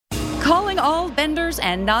Calling all benders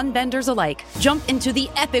and non-benders alike. Jump into the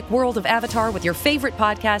epic world of Avatar with your favorite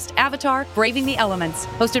podcast, Avatar: Braving the Elements.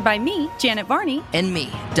 Hosted by me, Janet Varney. And me,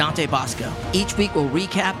 Dante Bosco. Each week we'll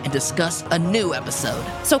recap and discuss a new episode.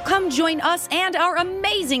 So come join us and our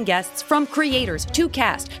amazing guests, from creators to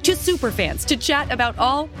cast to superfans, to chat about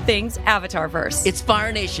all things Avatarverse. It's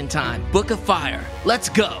Fire Nation time. Book of Fire. Let's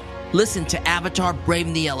go. Listen to Avatar: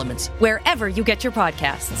 Braving the Elements wherever you get your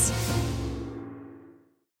podcasts.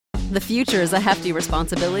 The future is a hefty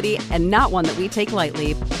responsibility and not one that we take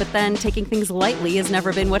lightly. But then taking things lightly has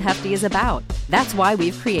never been what Hefty is about. That's why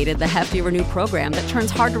we've created the Hefty Renew program that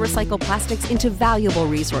turns hard-to-recycle plastics into valuable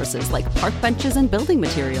resources like park benches and building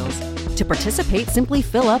materials. To participate, simply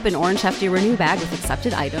fill up an orange Hefty Renew bag with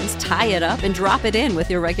accepted items, tie it up, and drop it in with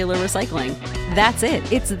your regular recycling. That's it.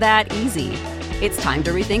 It's that easy. It's time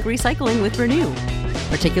to rethink recycling with Renew.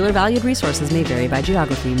 Particular valued resources may vary by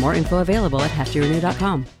geography. More info available at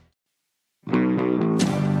heftyrenew.com.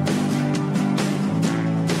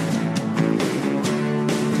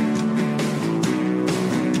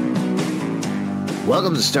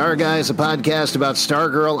 Welcome to Star Guys, a podcast about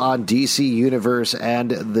Stargirl on DC Universe and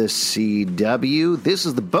the CW. This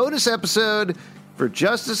is the bonus episode for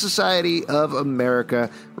Justice Society of America,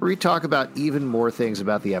 where we talk about even more things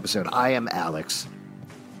about the episode. I am Alex.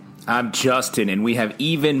 I'm Justin, and we have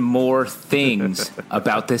even more things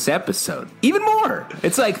about this episode. Even more!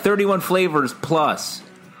 It's like 31 flavors plus.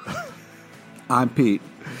 I'm Pete.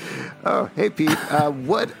 Oh, hey, Pete.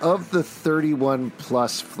 What of the 31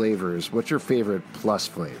 plus flavors, what's your favorite plus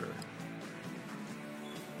flavor?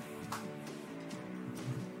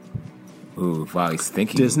 Ooh, wow, he's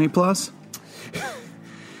thinking. Disney Plus?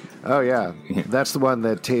 Oh, yeah. That's the one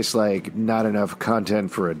that tastes like not enough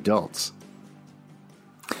content for adults.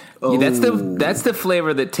 Yeah, that's the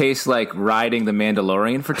flavor that tastes like riding the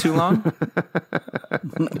Mandalorian for too long.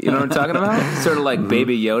 You know what I'm talking about? Sort of like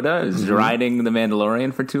Baby Yoda is riding the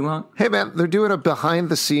Mandalorian for too long. Hey, man, they're doing a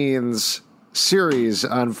behind-the-scenes series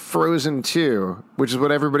on Frozen 2, which is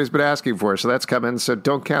what everybody's been asking for, so that's coming, so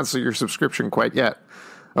don't cancel your subscription quite yet.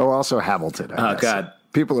 Oh, also Hamilton, I guess. God.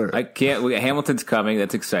 People are... I can't... Hamilton's coming.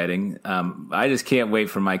 That's exciting. I just can't wait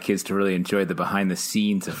for my kids to really enjoy the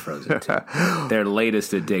behind-the-scenes of Frozen 2. Their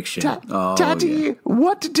latest addiction. Daddy,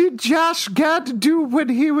 what did Josh Gad do when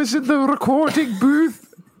he was in the recording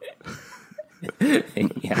booth?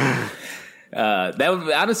 Yeah. That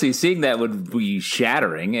would, honestly, seeing that would be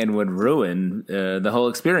shattering and would ruin the whole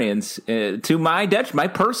experience to my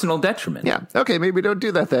personal detriment. Yeah. Okay, maybe don't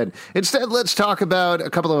do that then. Instead, let's talk about a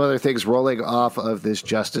couple of other things rolling off of this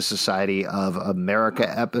Justice Society of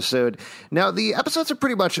America episode. Now, the episodes are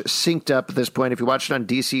pretty much synced up at this point. If you watch it on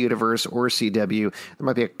DC Universe or CW, there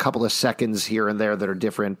might be a couple of seconds here and there that are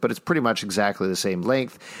different, but it's pretty much exactly the same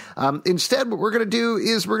length. Instead, what we're going to do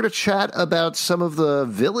is we're going to chat about some of the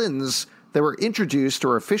villains that were introduced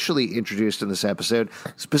or officially introduced in this episode,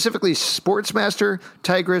 specifically Sportsmaster,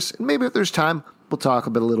 Tigress, and maybe if there's time, we'll talk a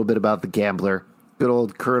little bit about the Gambler. Good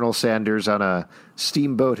old Colonel Sanders on a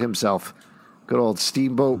steamboat himself. Good old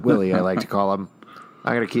Steamboat Willie, I like to call him.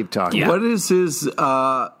 I'm going to keep talking. Yeah. What is his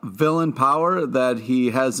villain power? That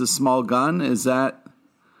he has a small gun? Is that...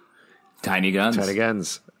 Tiny guns. Tiny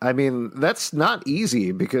guns. I mean, that's not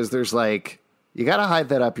easy because there's you got to hide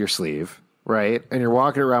that up your sleeve. Right? And you're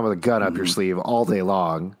walking around with a gun up your sleeve all day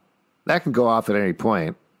long. That can go off at any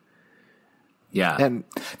point. Yeah. And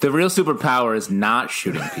the real superpower is not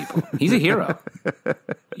shooting people. He's a hero.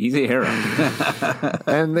 He's a hero.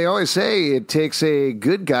 And they always say it takes a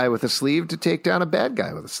good guy with a sleeve to take down a bad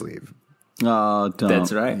guy with a sleeve. Oh, don't.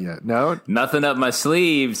 That's right. Yeah, no. Nothing up my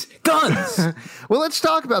sleeves. Guns! Well, let's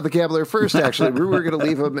talk about the Gambler first, actually. We were going to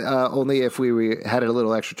leave him only if we had a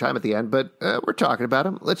little extra time at the end, but we're talking about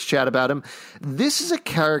him. Let's chat about him. This is a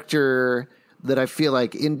character that I feel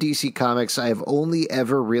like in DC Comics I have only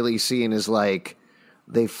ever really seen as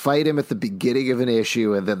they fight him at the beginning of an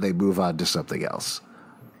issue and then they move on to something else.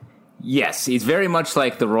 Yes, he's very much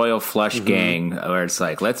like the Royal Flush Gang, where it's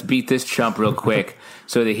like, let's beat this chump real quick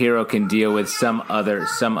so the hero can deal with some other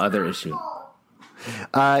issue.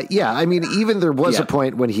 Yeah, I mean, even there was a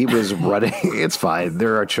point when he was running. It's fine.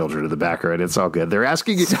 There are children in the background. It's all good. They're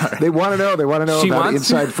asking you. They want to know. They want to know about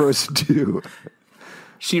Inside Frozen 2.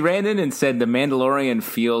 She ran in and said the Mandalorian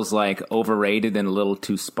feels like overrated and a little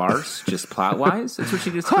too sparse, just plot-wise. That's what she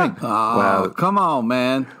just said. Wow. Come on,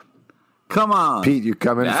 man. Come on. Pete, you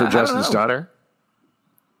coming for Justin's daughter?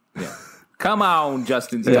 Yeah. Come on,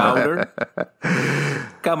 Justin's daughter.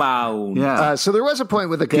 Come on. Yeah. So there was a point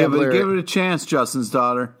with the Gambler. Give it a chance, Justin's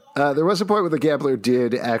daughter. There was a point where the Gambler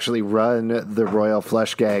did actually run the Royal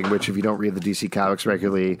Flush Gang, which if you don't read the DC Comics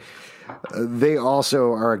regularly, they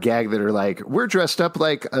also are a gang that are like, we're dressed up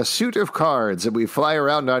like a suit of cards and we fly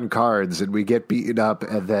around on cards and we get beaten up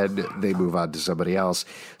and then they move on to somebody else.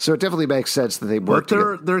 So it definitely makes sense that they work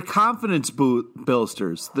together. They're confidence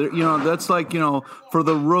boosters. That's like, for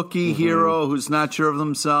the rookie hero who's not sure of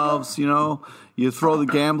themselves, you throw the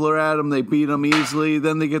gambler at them, they beat them easily,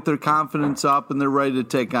 then they get their confidence up and they're ready to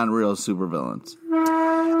take on real supervillains.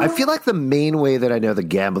 I feel like the main way that I know the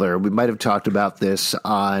gambler, we might have talked about this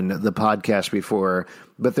on the podcast before,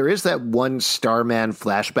 but there is that one Starman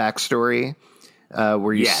flashback story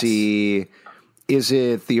where you see, is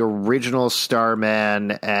it the original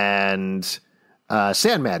Starman and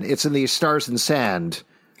Sandman? It's in the Stars and Sand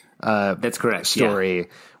that's correct. story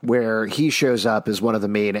where he shows up as one of the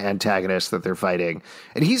main antagonists that they're fighting.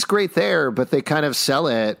 And he's great there, but they kind of sell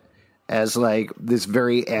it as like this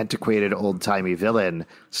very antiquated old-timey villain.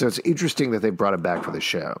 So it's interesting that they brought him back for the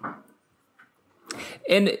show.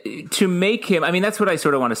 And to make him, I mean, that's what I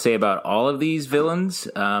sort of want to say about all of these villains,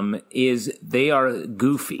 is they are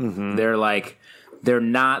goofy. Mm-hmm. They're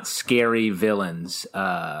not scary villains.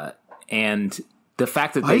 And the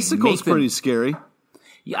fact that they Icicle's pretty scary.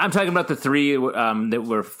 Yeah, I'm talking about the three that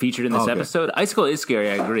were featured in this episode. Icicle is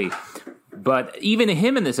scary, I agree. But even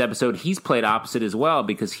him in this episode, he's played opposite as well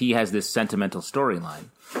because he has this sentimental storyline.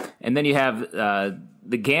 And then you have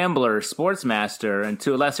the gambler, Sportsmaster, and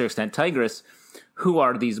to a lesser extent, Tigress, who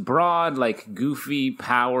are these broad, like goofy,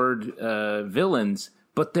 powered villains,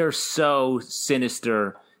 but they're so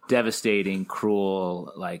sinister, devastating,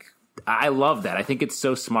 cruel. Like, I love that. I think it's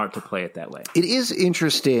so smart to play it that way. It is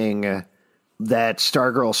interesting that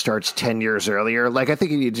Stargirl starts 10 years earlier. Like, I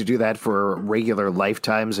think you need to do that for regular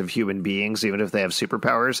lifetimes of human beings, even if they have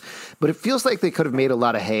superpowers. But it feels like they could have made a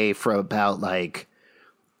lot of hay for about, like,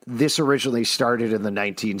 this originally started in the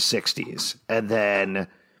 1960s. And then,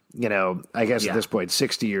 I guess at this point,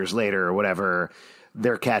 60 years later or whatever,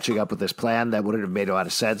 they're catching up with this plan. That wouldn't have made a lot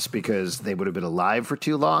of sense because they would have been alive for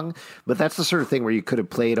too long. But that's the sort of thing where you could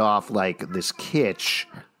have played off, like, this kitsch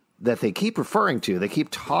that they keep referring to. They keep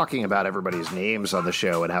talking about everybody's names on the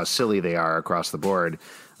show and how silly they are across the board.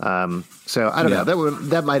 So I don't know.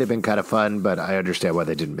 That might have been kind of fun, but I understand why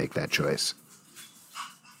they didn't make that choice.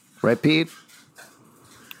 Right, Pete?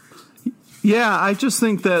 Yeah, I just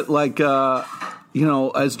think that, like,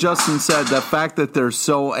 as Justin said, the fact that they're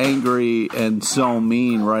so angry and so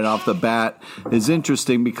mean right off the bat is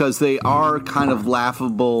interesting because they are kind of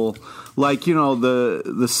laughable. Like,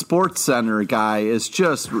 the Sports Center guy is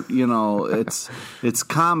just, it's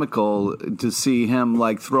comical to see him,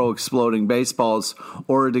 like, throw exploding baseballs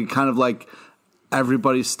or to kind of, like,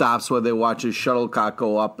 everybody stops while they watch his shuttlecock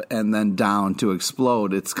go up and then down to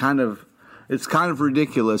explode. It's kind of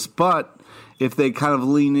ridiculous, but if they kind of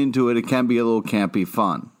lean into it, it can be a little campy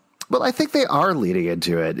fun. Well, I think they are leading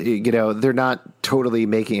into it. They're not totally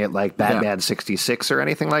making it like Batman 66 or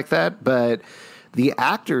anything like that, but the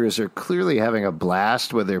actors are clearly having a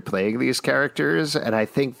blast when they're playing these characters, and I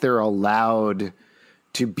think they're allowed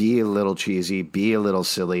to be a little cheesy, be a little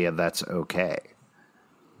silly, and that's okay.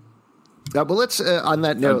 But let's, on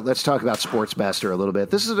that note, let's talk about Sportsmaster a little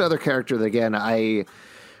bit. This is another character that, again, I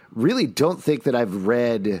really don't think that I've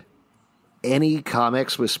read any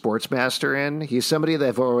comics with Sportsmaster in. He's somebody that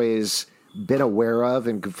I've always been aware of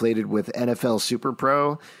and conflated with NFL Super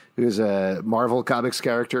Pro, who's a Marvel Comics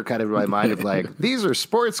character, kind of in my mind of like, these are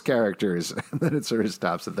sports characters. And then it sort of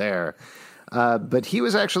stops it there. But he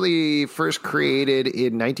was actually first created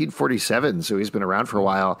in 1947, so he's been around for a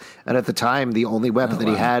while. And at the time, the only weapon that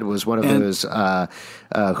he had was one of those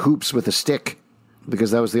hoops with a stick,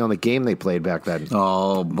 because that was the only game they played back then.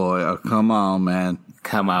 Oh, boy. Come on, man.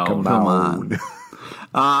 Come on.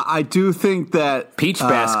 I do think that Peach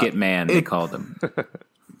Basket Man, they called him.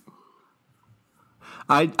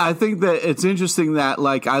 I think that it's interesting that,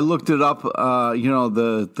 like, I looked it up,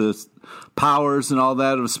 the powers and all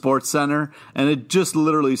that of Sports Center, and it just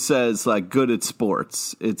literally says, like, good at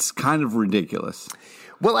sports. It's kind of ridiculous.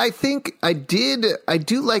 Well, I think I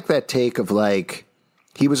do like that take of, like,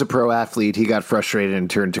 he was a pro athlete, he got frustrated and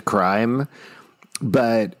turned to crime,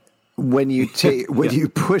 but when you you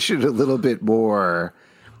push it a little bit more,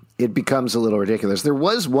 it becomes a little ridiculous. There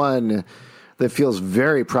was one that feels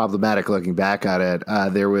very problematic looking back on it.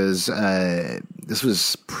 There was this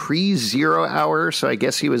was pre-Zero Hour, so I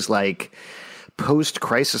guess he was like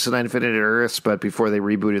post-Crisis on Infinite Earths, but before they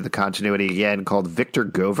rebooted the continuity again, called Victor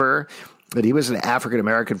Gover. But he was an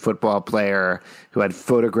African-American football player who had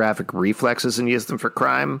photographic reflexes and used them for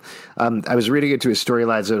crime. I was reading into his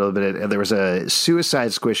storylines a little bit, and there was a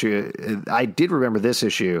Suicide Squad issue. I did remember this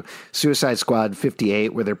issue, Suicide Squad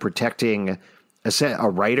 58, where they're protecting a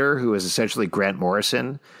writer who is essentially Grant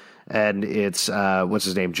Morrison. and it's what's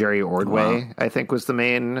his name, Jerry Ordway, I think was the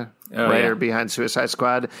main writer behind Suicide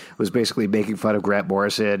Squad, was basically making fun of Grant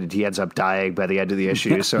Morrison, and he ends up dying by the end of the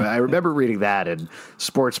issue. So I remember reading that, and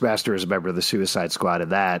Sportsmaster is a member of the Suicide Squad in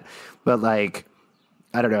that. But like,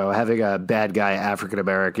 I don't know, having a bad guy African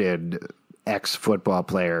American ex-football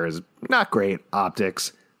player is not great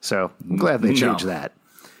optics. So I'm glad they changed that.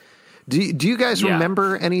 Do you guys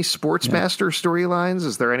remember any Sportsmaster storylines?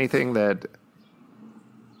 Is there anything that...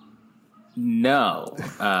 No.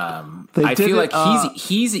 I feel like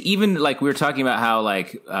he's even, like we were talking about how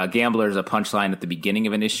like Gambler is a punchline at the beginning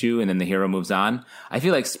of an issue and then the hero moves on. I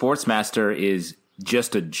feel like Sportsmaster is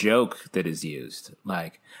just a joke that is used.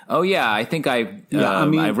 Like, oh yeah, I think I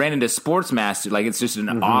ran into Sportsmaster. Like it's just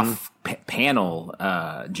an off panel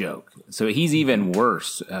joke. So he's even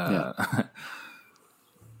worse.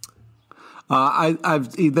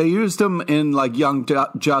 They used him in like Young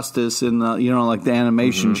Justice in the like the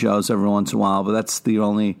animation shows every once in a while, but that's the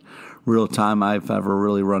only real time I've ever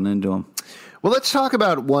really run into him. Well, let's talk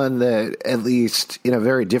about one that, at least in a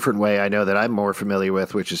very different way, I know that I'm more familiar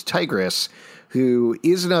with, which is Tigress, who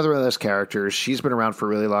is another one of those characters. She's been around for a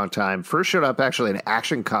really long time. First showed up actually in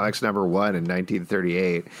Action Comics #1 in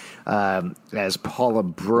 1938 as Paula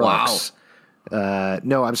Brooks. Wow.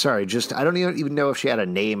 No, I'm sorry. I don't even know if she had a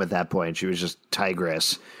name at that point. She was just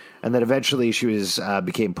Tigress. And then eventually she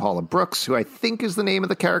became Paula Brooks, who I think is the name of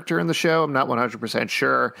the character in the show. I'm not 100%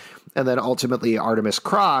 sure. And then ultimately Artemis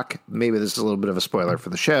Croc, maybe this is a little bit of a spoiler for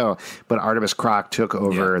the show, but Artemis Croc took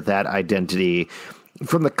over that identity.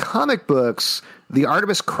 From the comic books, the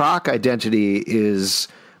Artemis Croc identity is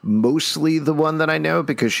mostly the one that I know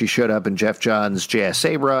because she showed up in Jeff Johns'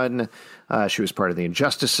 JSA run. She was part of the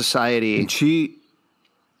Injustice Society. And she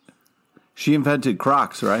invented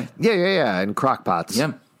Crocs, right? Yeah, and crock pots.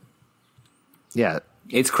 Yeah.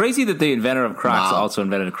 It's crazy that the inventor of Crocs also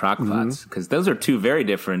invented crock pots, because those are two very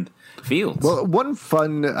different fields. Well, one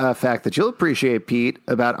fun fact that you'll appreciate, Pete,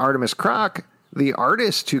 about Artemis Croc, the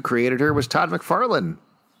artist who created her was Todd McFarlane.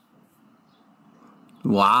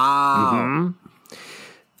 Wow.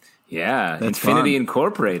 Yeah, that's Infinity fun.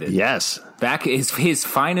 Incorporated. Yes. Back is his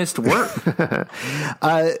finest work.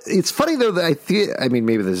 It's funny, though, that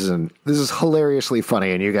maybe this is hilariously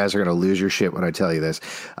funny, and you guys are going to lose your shit when I tell you this.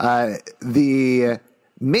 The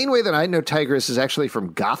main way that I know Tigress is actually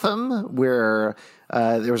from Gotham, where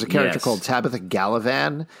there was a character called Tabitha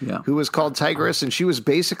Gallivan who was called Tigress, and she was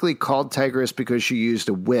basically called Tigress because she used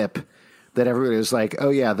a whip that everybody was like, oh,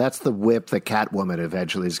 yeah, that's the whip that Catwoman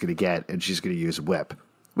eventually is going to get, and she's going to use a whip,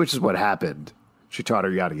 which is what happened. She taught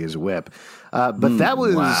her how to use a whip. But that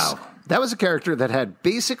was a character that had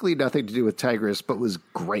basically nothing to do with Tigress, but was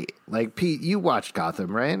great. Like, Pete, you watched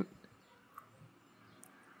Gotham, right?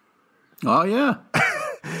 Oh, yeah.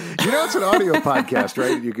 You know, it's an audio podcast,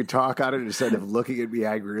 right? You could talk on it instead of looking at me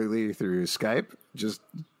angrily through Skype. Just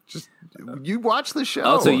you watch the show.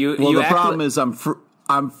 Also, the problem is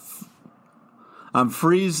I'm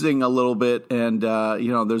freezing a little bit, and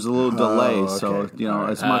there's a little delay. Okay. So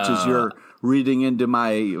as much as you're reading into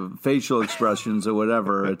my facial expressions or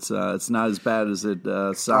whatever, it's not as bad as it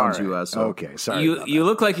sounds. Right. So. Okay, sorry. You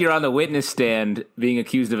look like you're on the witness stand being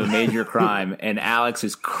accused of a major crime, and Alex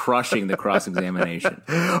is crushing the cross-examination.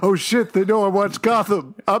 Oh shit! They know I watched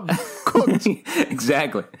Gotham. I'm cooked.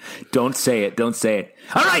 Exactly. Don't say it.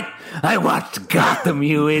 All right, I watched Gotham,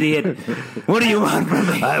 you idiot. What do you want from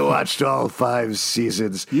me? I watched all 5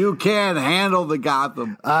 seasons. You can't handle the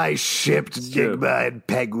Gotham. I shipped Enigma and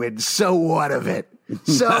Penguin. So what of it?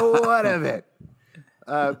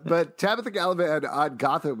 But Tabitha Gallivan on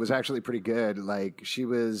Gotham was actually pretty good. Like, she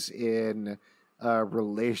was in a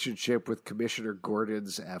relationship with Commissioner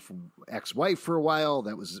Gordon's ex-wife for a while.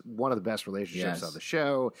 That was one of the best relationships on the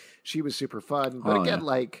show. She was super fun. But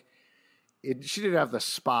she didn't have the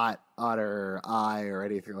spot on her eye or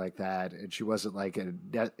anything like that. And she wasn't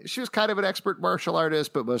she was kind of an expert martial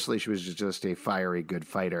artist, but mostly she was just a fiery, good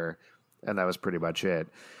fighter. And that was pretty much it.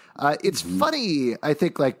 It's funny, I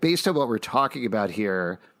think, like, based on what we're talking about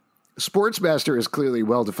here, Sportsmaster is clearly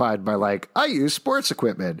well-defined by, I use sports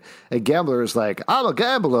equipment. And Gambler is like, I'm a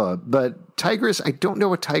gambler. But Tigress, I don't know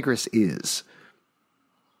what Tigress is.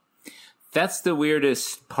 That's the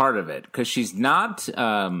weirdest part of it, because she's not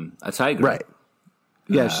a tiger. Right.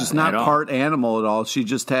 Yeah, she's not part animal at all. She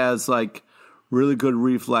just has, really good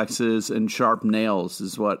reflexes and sharp nails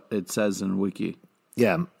is what it says in Wiki.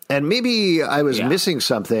 Yeah. And maybe I was missing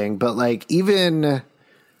something, but, even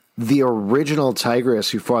the original Tigress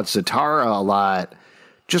who fought Zatara a lot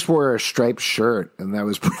just wore a striped shirt, and that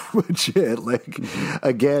was pretty much it.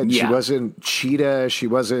 Again, she wasn't Cheetah. She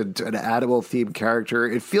wasn't an animal-themed character.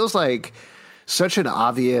 It feels like such an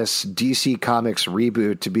obvious DC Comics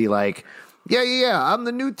reboot to be like, yeah, I'm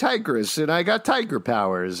the new Tigress, and I got tiger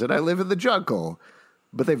powers, and I live in the jungle.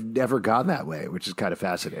 But they've never gone that way, which is kind of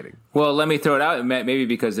fascinating. Well, let me throw it out. Maybe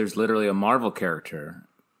because there's literally a Marvel character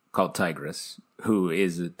called Tigress who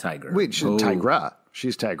is a tiger. Wait, she's Tigra.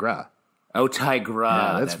 She's Tigra. Oh,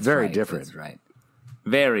 Tigra. Yeah, that's very right. different. That's right.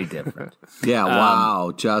 Very different. Yeah,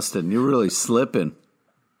 wow, Justin, you're really slipping.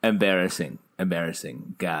 Embarrassing.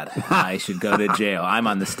 God, I should go to jail. I'm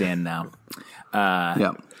on the stand now.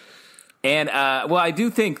 Yeah. And, well, I do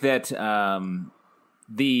think that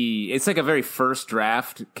it's like a very first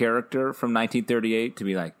draft character from 1938 to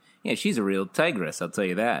be like, yeah, she's a real tigress, I'll tell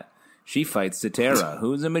you that. She fights Zaterra,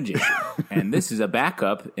 who's a magician. And this is a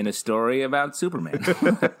backup in a story about Superman,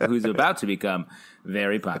 who's about to become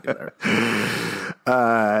very popular.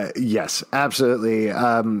 Yes, absolutely.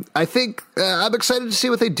 I think I'm excited to see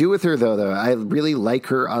what they do with her, though. I really like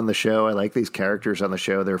her on the show. I like these characters on the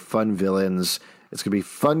show. They're fun villains. It's going to be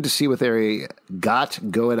fun to see what they got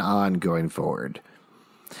going forward.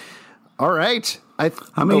 All right.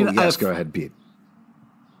 Yes, go ahead, Pete.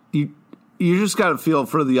 You just got to feel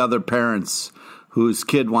for the other parents whose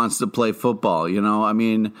kid wants to play football. You know, I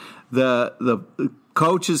mean, the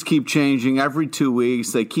coaches keep changing every 2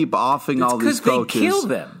 weeks. They keep offing all these coaches. They kill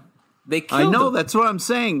them. I know. That's what I'm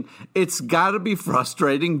saying. It's got to be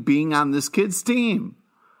frustrating being on this kid's team.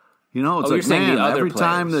 You know, it's like, man, every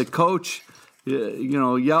time the coach,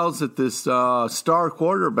 yells at this star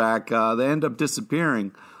quarterback, they end up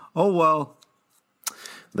disappearing. Oh, well.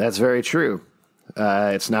 That's very true.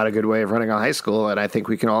 It's not a good way of running a high school, and I think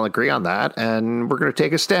we can all agree on that. And we're going to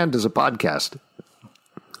take a stand as a podcast.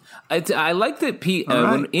 I like that, Pete.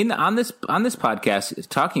 Right. On this podcast,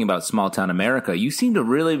 talking about small town America, you seem to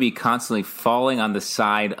really be constantly falling on the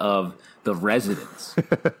side of the residents.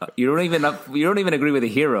 You don't even agree with the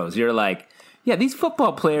heroes. You're like, yeah, these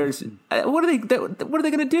football players. What are they going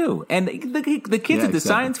to do? And the kids at the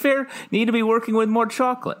science fair need to be working with more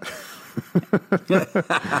chocolate.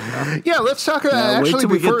 Yeah, let's talk about wait till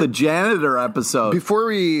we get the janitor episode. Before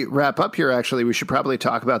we wrap up here, actually, we should probably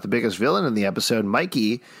talk about the biggest villain in the episode,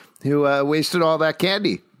 Mikey, who wasted all that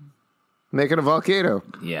candy making a volcano.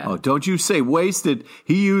 Yeah. Oh, don't you say wasted.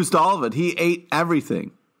 He used all of it. He ate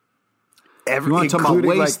everything. You want to talk about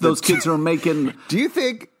waste? Those kids are making... Do you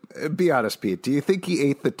think, be honest, Pete, do you think he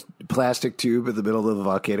ate the plastic tube in the middle of the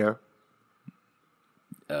volcano?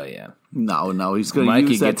 Oh, yeah. No, he's going to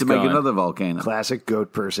use that to make another volcano. Classic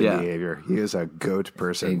goat person behavior. He is a goat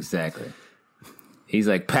person. Exactly. He's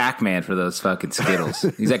like Pac-Man for those fucking Skittles.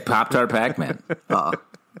 He's like Pop-Tart Pac-Man.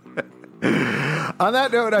 On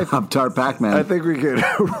that note, Pop-Tart Pac-Man. I think we could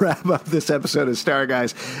wrap up this episode of Star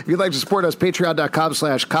Guys. If you'd like to support us,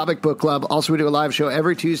 patreon.com/Comic Book Club. Also, we do a live show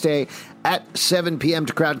every Tuesday at 7 p.m.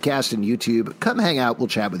 to Crowdcast and YouTube. Come hang out. We'll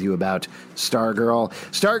chat with you about Stargirl.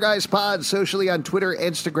 Star Guys Pod, socially on Twitter,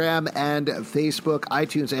 Instagram, and Facebook,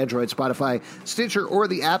 iTunes, Android, Spotify, Stitcher, or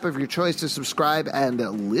the app of your choice to subscribe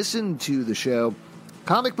and listen to the show.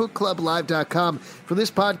 comicbookclublive.com for this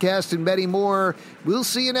podcast and many more. We'll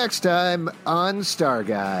see you next time on Star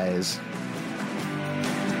Guys.